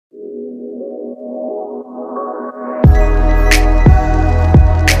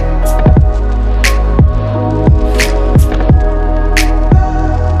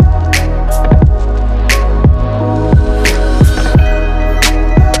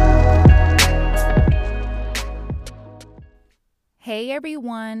Hey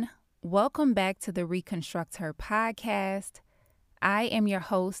everyone, welcome back to the Reconstruct Her podcast. I am your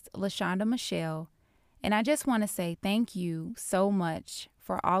host, LaShonda Michelle, and I just want to say thank you so much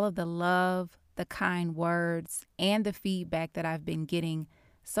for all of the love, the kind words, and the feedback that I've been getting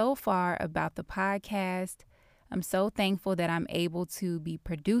so far about the podcast. I'm so thankful that I'm able to be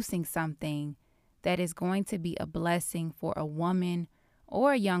producing something that is going to be a blessing for a woman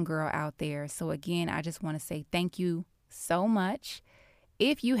or a young girl out there. So again, I just want to say thank you so much.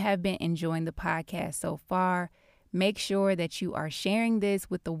 If you have been enjoying the podcast so far, make sure that you are sharing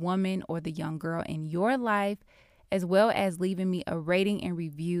this with the woman or the young girl in your life, as well as leaving me a rating and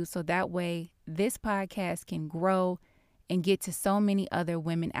review so that way this podcast can grow and get to so many other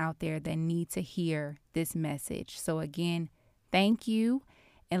women out there that need to hear this message. So again, thank you.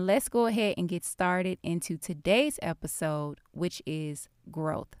 And let's go ahead and get started into today's episode, which is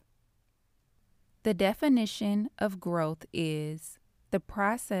growth. The definition of growth is the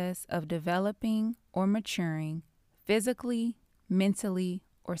process of developing or maturing physically, mentally,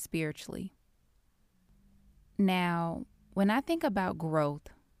 or spiritually. Now, when I think about growth,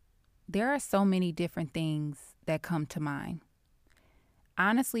 there are so many different things that come to mind.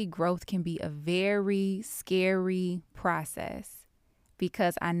 Honestly, growth can be a very scary process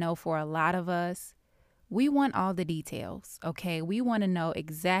because I know for a lot of us, we want all the details, okay? We want to know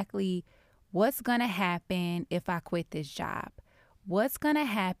exactly what's going to happen if I quit this job. What's going to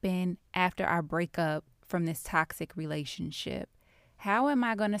happen after I break up from this toxic relationship? How am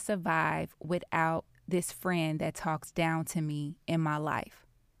I going to survive without this friend that talks down to me in my life?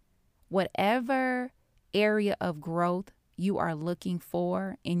 Whatever area of growth you are looking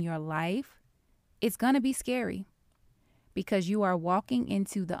for in your life, it's going to be scary because you are walking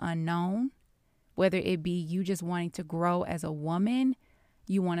into the unknown, whether it be you just wanting to grow as a woman,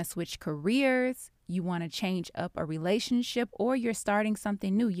 you want to switch careers, you want to change up a relationship, or you're starting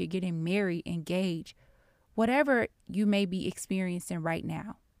something new. You're getting married, engaged, whatever you may be experiencing right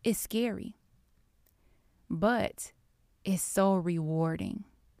now. It's scary, but it's so rewarding.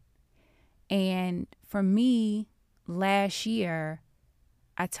 And for me, last year,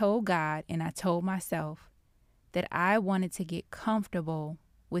 I told God and I told myself that I wanted to get comfortable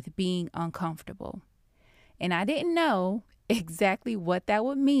with being uncomfortable. And I didn't know exactly what that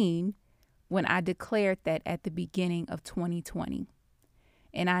would mean when I declared that at the beginning of 2020.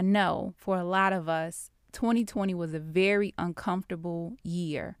 And I know for a lot of us, 2020 was a very uncomfortable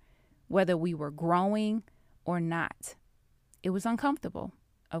year, whether we were growing or not. It was uncomfortable,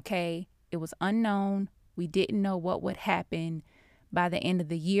 okay? It was unknown. We didn't know what would happen by the end of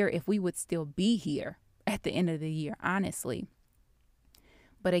the year, if we would still be here at the end of the year, honestly.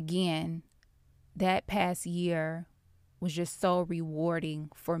 But again, that past year was just so rewarding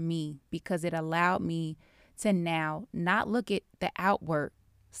for me because it allowed me to now not look at the outward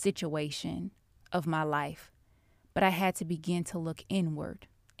situation of my life, but I had to begin to look inward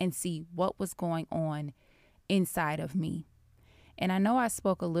and see what was going on inside of me. And I know I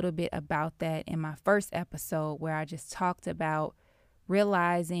spoke a little bit about that in my first episode where I just talked about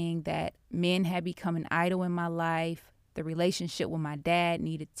realizing that men had become an idol in my life. The relationship with my dad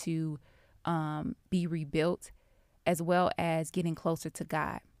needed to be rebuilt, as well as getting closer to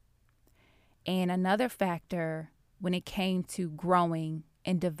God. And another factor when it came to growing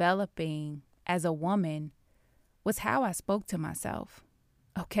and developing as a woman was how I spoke to myself.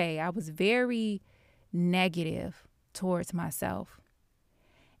 Okay, I was very negative towards myself.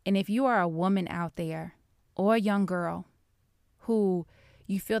 And if you are a woman out there or a young girl who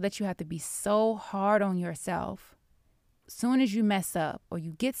you feel that you have to be so hard on yourself, soon as you mess up or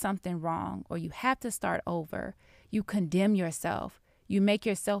you get something wrong or you have to start over, you condemn yourself. You make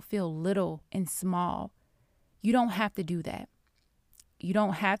yourself feel little and small. You don't have to do that. You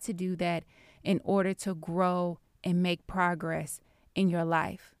don't have to do that in order to grow and make progress in your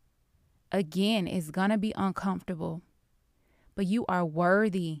life. Again, it's going to be uncomfortable, but you are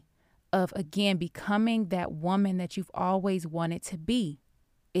worthy of, again, becoming that woman that you've always wanted to be.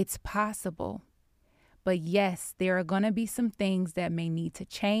 It's possible. But yes, there are going to be some things that may need to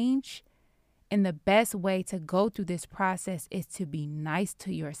change. And the best way to go through this process is to be nice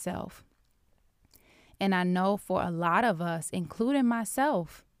to yourself. And I know for a lot of us, including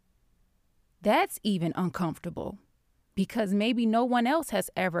myself, that's even uncomfortable because maybe no one else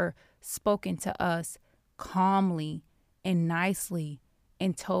has ever spoken to us calmly and nicely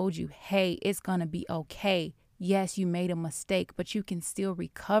and told you, hey, it's going to be okay. Yes, you made a mistake, but you can still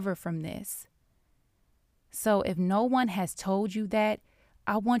recover from this. So if no one has told you that,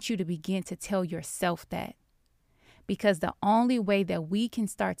 I want you to begin to tell yourself that. Because the only way that we can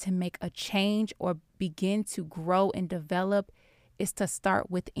start to make a change or begin to grow and develop is to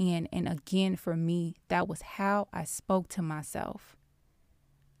start within. And again, for me, that was how I spoke to myself.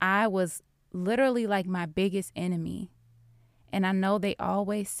 I was literally like my biggest enemy. And I know they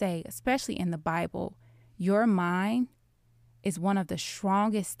always say, especially in the Bible, your mind is one of the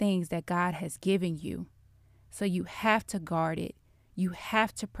strongest things that God has given you. So you have to guard it. You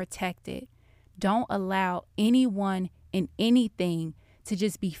have to protect it. Don't allow anyone and anything to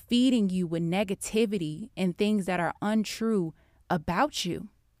just be feeding you with negativity and things that are untrue about you.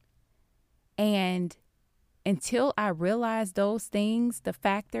 And until I realized those things, the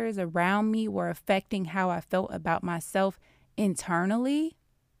factors around me were affecting how I felt about myself internally,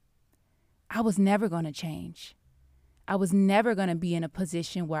 I was never going to change. I was never going to be in a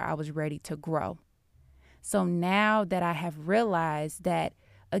position where I was ready to grow. So now that I have realized that,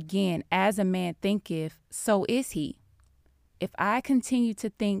 again, as a man thinketh, so is he. If I continue to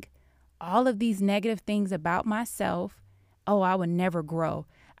think all of these negative things about myself, oh, I would never grow.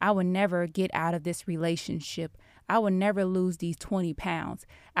 I would never get out of this relationship. I would never lose these 20 pounds.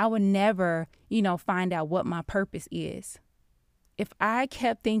 I would never, find out what my purpose is. If I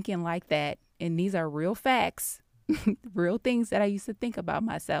kept thinking like that, and these are real facts, real things that I used to think about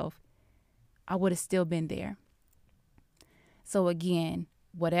myself, I would have still been there. So again,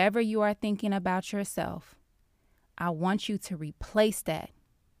 whatever you are thinking about yourself, I want you to replace that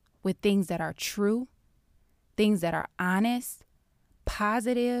with things that are true, things that are honest,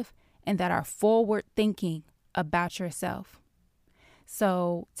 positive, and that are forward thinking about yourself.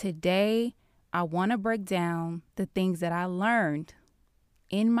 So today, I want to break down the things that I learned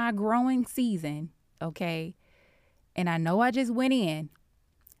in my growing season, okay? And I know I just went in,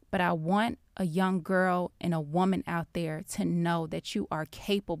 but I want a young girl and a woman out there to know that you are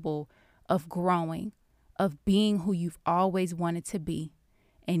capable of growing, of being who you've always wanted to be.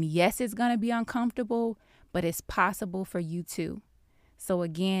 And yes, it's going to be uncomfortable, but it's possible for you too. So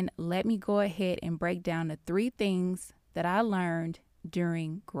again, let me go ahead and break down the 3 things that I learned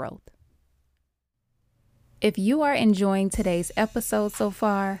during growth. If you are enjoying today's episode so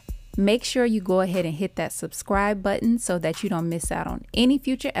far, make sure you go ahead and hit that subscribe button so that you don't miss out on any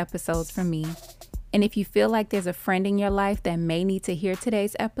future episodes from me. And if you feel like there's a friend in your life that may need to hear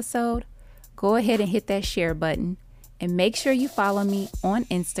today's episode, go ahead and hit that share button and make sure you follow me on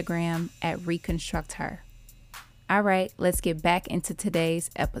Instagram at ReconstructHer. All right, let's get back into today's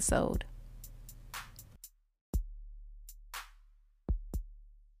episode.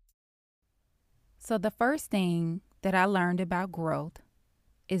 So the first thing that I learned about growth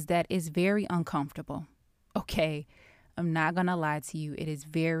is that it's very uncomfortable. Okay, I'm not going to lie to you. It is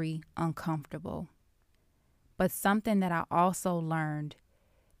very uncomfortable. But something that I also learned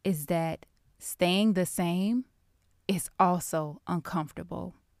is that staying the same is also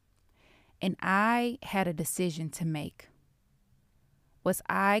uncomfortable. And I had a decision to make. Was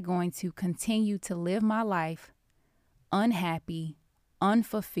I going to continue to live my life unhappy,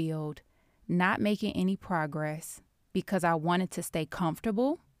 unfulfilled, not making any progress because I wanted to stay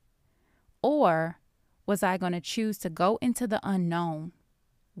comfortable? Or was I going to choose to go into the unknown?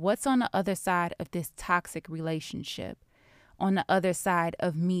 What's on the other side of this toxic relationship? On the other side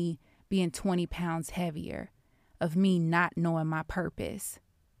of me being 20 pounds heavier, of me not knowing my purpose?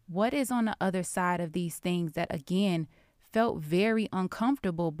 What is on the other side of these things that, again, felt very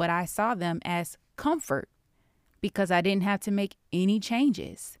uncomfortable, but I saw them as comfort because I didn't have to make any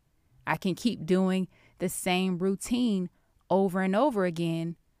changes. I can keep doing the same routine over and over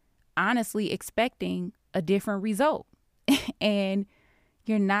again, honestly expecting a different result. And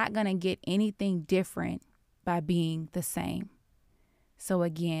you're not going to get anything different by being the same. So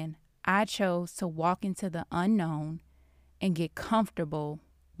again, I chose to walk into the unknown and get comfortable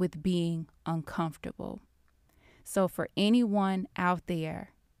with being uncomfortable. So for anyone out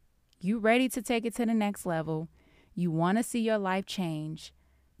there, you ready to take it to the next level, you want to see your life change,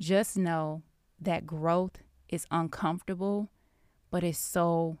 just know that growth is uncomfortable, but it's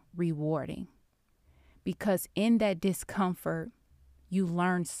so rewarding. Because in that discomfort, you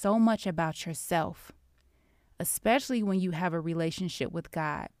learn so much about yourself, especially when you have a relationship with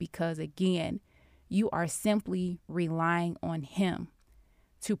God, because again, you are simply relying on Him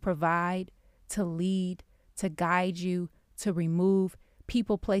to provide, to lead, to guide you, to remove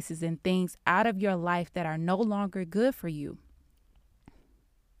people, places, and things out of your life that are no longer good for you.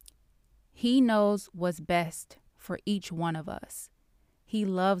 He knows what's best for each one of us. He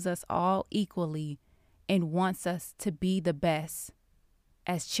loves us all equally and wants us to be the best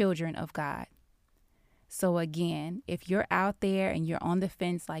as children of God. So again, if you're out there and you're on the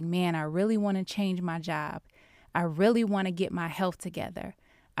fence like, man, I really want to change my job. I really want to get my health together.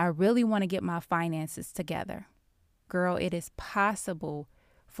 I really want to get my finances together. Girl, it is possible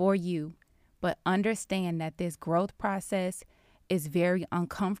for you, but understand that this growth process is very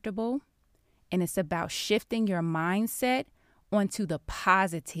uncomfortable, and it's about shifting your mindset onto the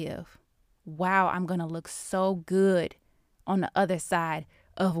positive. Wow, I'm going to look so good on the other side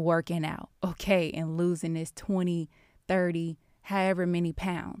of working out, okay, and losing this 20, 30, however many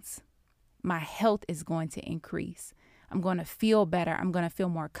pounds. My health is going to increase. I'm going to feel better. I'm going to feel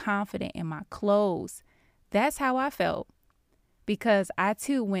more confident in my clothes. That's how I felt, because I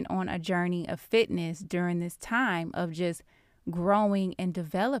too went on a journey of fitness during this time of just growing and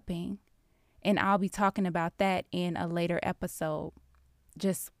developing. And I'll be talking about that in a later episode,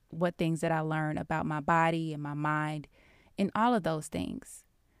 just what things that I learned about my body and my mind and all of those things.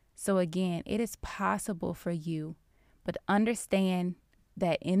 So again, it is possible for you, but understand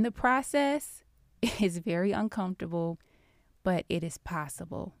that in the process, it is very uncomfortable, but it is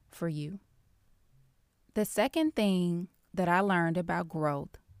possible for you. The second thing that I learned about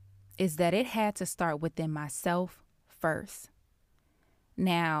growth is that it had to start within myself first.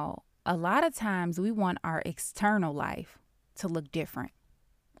 Now, a lot of times we want our external life to look different.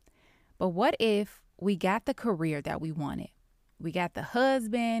 But what if we got the career that we wanted? We got the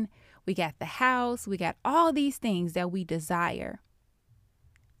husband, we got the house, we got all these things that we desire.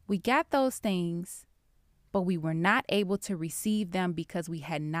 We got those things, but we were not able to receive them because we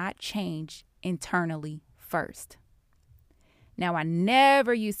had not changed internally first. Now, I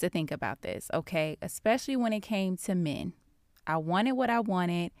never used to think about this, okay? Especially when it came to men. I wanted what I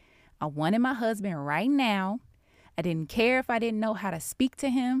wanted. I wanted my husband right now. I didn't care if I didn't know how to speak to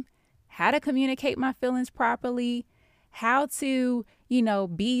him, how to communicate my feelings properly, how to,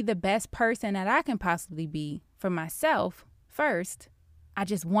 be the best person that I can possibly be for myself first. I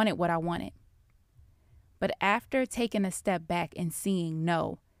just wanted what I wanted. But after taking a step back and seeing,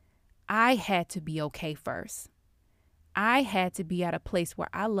 no, I had to be okay first. I had to be at a place where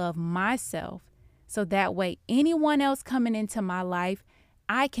I love myself, so that way anyone else coming into my life,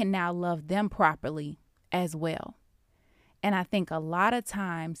 I can now love them properly as well. And I think a lot of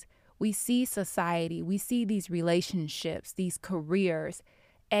times we see society, we see these relationships, these careers,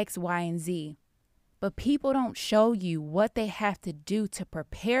 X, Y, and Z. But people don't show you what they have to do to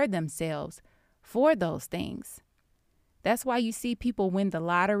prepare themselves for those things. That's why you see people win the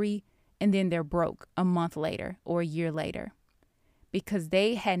lottery and then they're broke a month later or a year later, because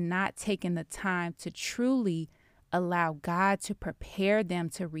they had not taken the time to truly allow God to prepare them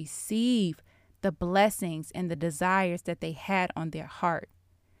to receive the blessings and the desires that they had on their heart.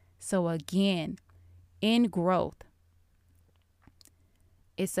 So again, in growth,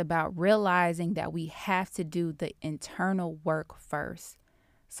 it's about realizing that we have to do the internal work first.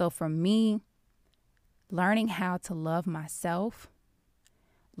 So for me, learning how to love myself,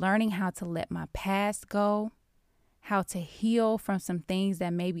 learning how to let my past go, how to heal from some things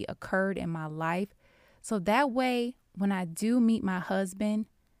that maybe occurred in my life. So that way, when I do meet my husband,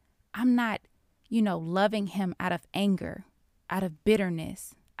 I'm not, loving him out of anger, out of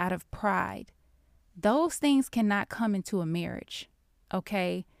bitterness, out of pride. Those things cannot come into a marriage,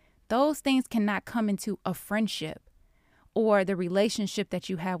 okay? Those things cannot come into a friendship or the relationship that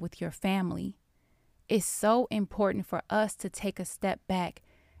you have with your family. It's so important for us to take a step back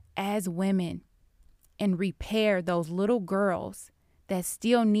as women and repair those little girls that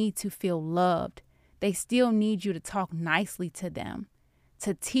still need to feel loved. They still need you to talk nicely to them,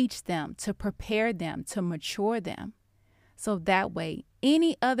 to teach them, to prepare them, to mature them. So that way,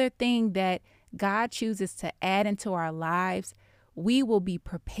 any other thing that God chooses to add into our lives, we will be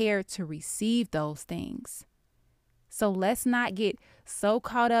prepared to receive those things. So let's not get so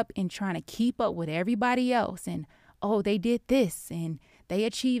caught up in trying to keep up with everybody else and, oh, they did this and they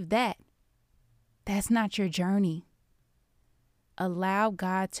achieved that. That's not your journey. Allow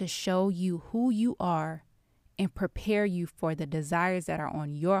God to show you who you are and prepare you for the desires that are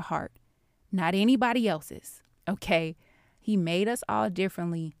on your heart, not anybody else's, okay? He made us all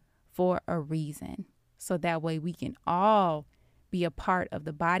differently for a reason, so that way we can all be a part of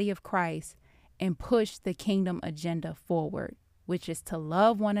the body of Christ and push the kingdom agenda forward, which is to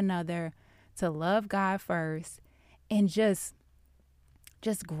love one another, to love God first, and just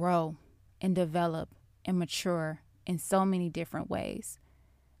grow and develop and mature in so many different ways.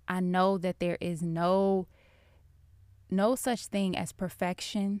 I know that there is no such thing as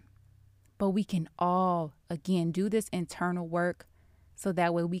perfection, but we can all, again, do this internal work so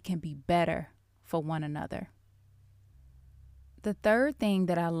that way we can be better for one another. The third thing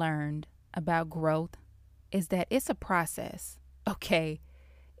that I learned about growth is that it's a process, okay?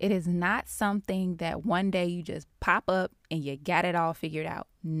 It is not something that one day you just pop up and you got it all figured out.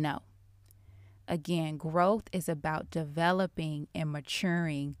 No. Again, growth is about developing and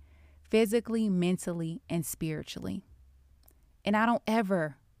maturing physically, mentally, and spiritually. And I don't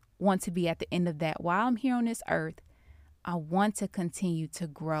ever want to be at the end of that. While I'm here on this earth, I want to continue to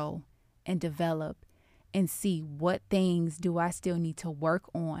grow and develop and see what things do I still need to work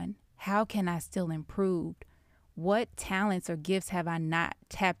on? How can I still improve? What talents or gifts have I not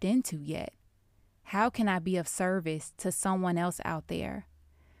tapped into yet? How can I be of service to someone else out there?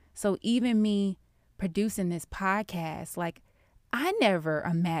 So even me producing this podcast, like, I never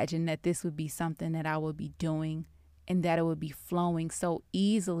imagined that this would be something that I would be doing and that it would be flowing so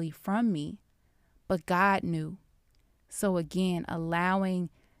easily from me. But God knew. So again, allowing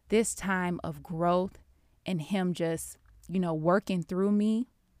this time of growth and Him just, working through me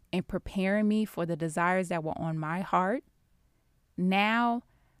and preparing me for the desires that were on my heart. Now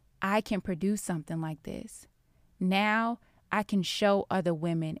I can produce something like this. Now I can show other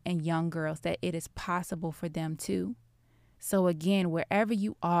women and young girls that it is possible for them too. So again, wherever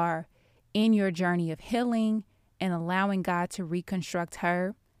you are in your journey of healing and allowing God to reconstruct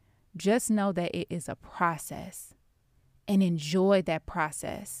her, just know that it is a process and enjoy that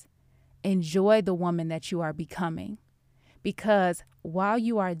process. Enjoy the woman that you are becoming, because while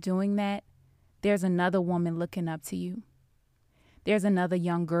you are doing that, there's another woman looking up to you. There's another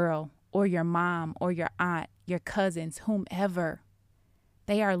young girl or your mom or your aunt, your cousins, whomever.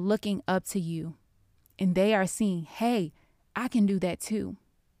 They are looking up to you and they are seeing, hey, I can do that too.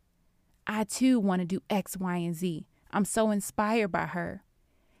 I too want to do X, Y, and Z. I'm so inspired by her.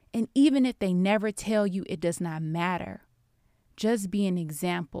 And even if they never tell you, it does not matter. Just be an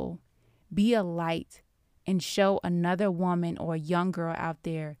example, be a light, and show another woman or young girl out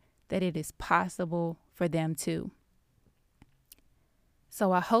there that it is possible for them too.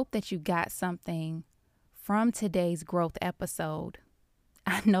 So I hope that you got something from today's growth episode.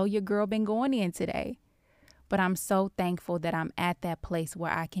 I know your girl been going in today, but I'm so thankful that I'm at that place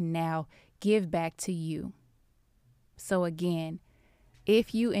where I can now give back to you. So again,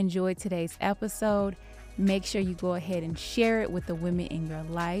 if you enjoyed today's episode, make sure you go ahead and share it with the women in your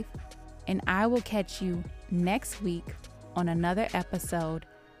life. And I will catch you next week on another episode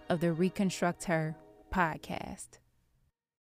of the Reconstruct Her podcast.